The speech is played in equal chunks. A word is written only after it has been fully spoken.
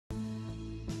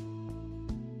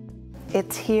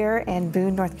It's here in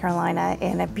Boone, North Carolina,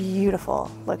 in a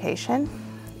beautiful location.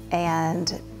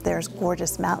 And there's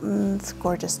gorgeous mountains,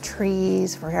 gorgeous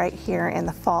trees. We're right here in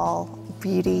the fall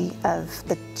beauty of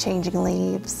the changing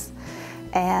leaves.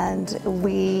 And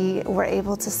we were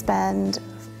able to spend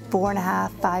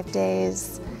 4.5, 5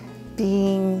 days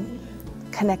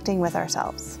connecting with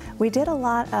ourselves. We did a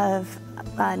lot of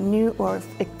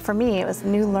for me, it was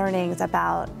new learnings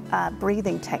about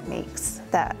breathing techniques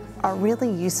that are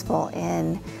really useful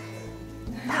in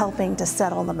helping to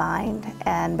settle the mind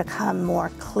and become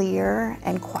more clear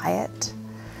and quiet.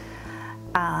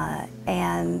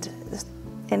 And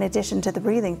in addition to the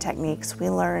breathing techniques, we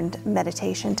learned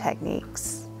meditation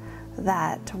techniques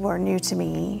that were new to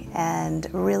me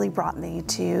and really brought me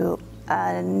to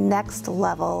a next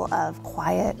level of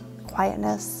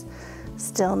quietness,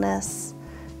 stillness,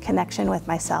 connection with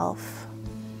myself.